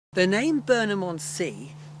The name Burnham on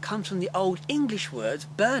Sea comes from the Old English words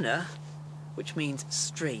burner, which means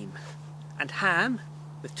stream, and ham,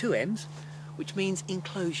 with two M's, which means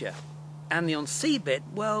enclosure. And the on sea bit,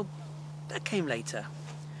 well, that came later.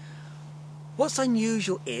 What's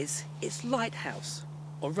unusual is its lighthouse,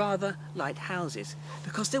 or rather lighthouses,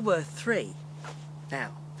 because there were three.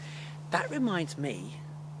 Now, that reminds me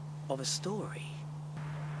of a story.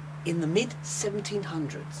 In the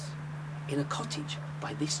mid-1700s, in a cottage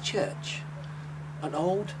by this church, an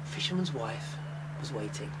old fisherman's wife was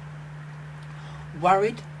waiting,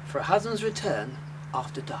 worried for her husband's return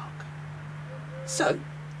after dark. So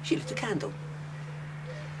she lit a candle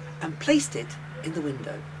and placed it in the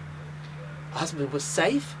window. Her husband was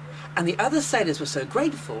safe, and the other sailors were so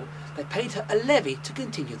grateful they paid her a levy to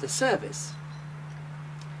continue the service.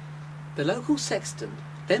 The local sexton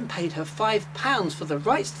then paid her £5 for the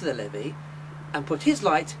rights to the levy and put his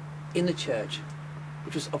light in the church,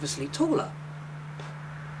 which was obviously taller.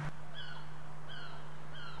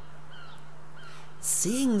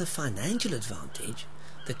 Seeing the financial advantage,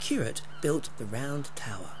 the curate built the round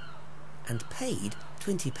tower and paid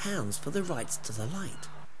 £20 for the rights to the light.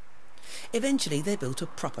 Eventually they built a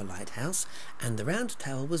proper lighthouse and the round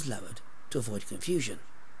tower was lowered to avoid confusion.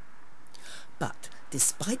 But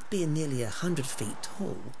despite being nearly 100 feet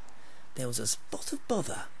tall, there was a spot of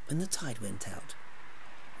bother when the tide went out.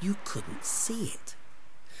 You couldn't see it.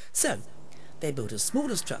 So they built a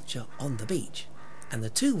smaller structure on the beach, and the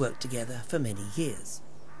two worked together for many years.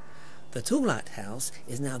 The tall lighthouse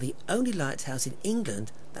is now the only lighthouse in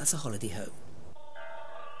England that's a holiday home.